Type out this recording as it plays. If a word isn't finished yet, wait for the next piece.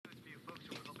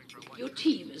Your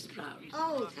tea, Miss Brown.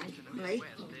 Oh, thank you, Molly.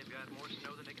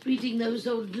 Reading those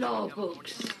old law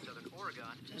books.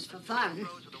 Just for fun.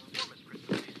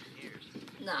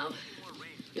 Now,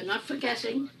 you're not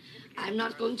forgetting, I'm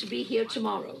not going to be here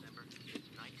tomorrow.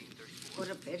 What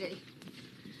a pity.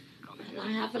 And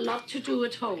I have a lot to do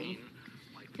at home.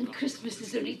 And Christmas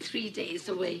is only 3 days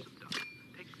away.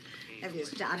 Have you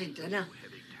started dinner?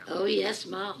 Oh, yes,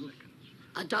 Mom.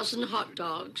 A dozen hot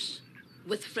dogs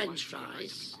with French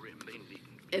fries,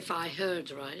 if I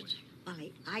heard right.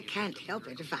 Molly, I can't help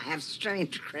it if I have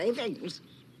strange cravings.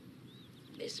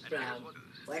 Miss Brown.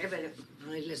 Wait a minute.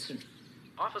 Molly, listen.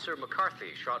 Officer McCarthy,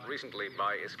 shot recently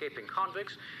by escaping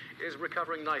convicts, is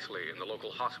recovering nicely in the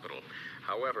local hospital.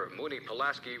 However, Mooney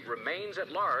Pulaski remains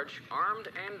at large, armed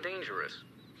and dangerous.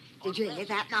 Did you hear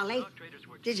that, Molly?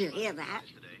 Did you hear that?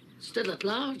 Still at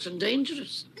large and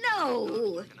dangerous.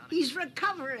 No, he's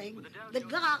recovering. The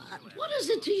guard. What is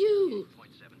it to you?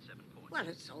 Well,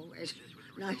 it's always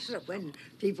nicer when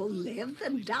people live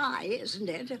than die, isn't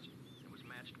it?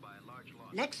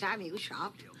 Next time you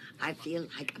shop, I feel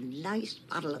like a nice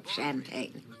bottle of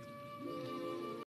champagne.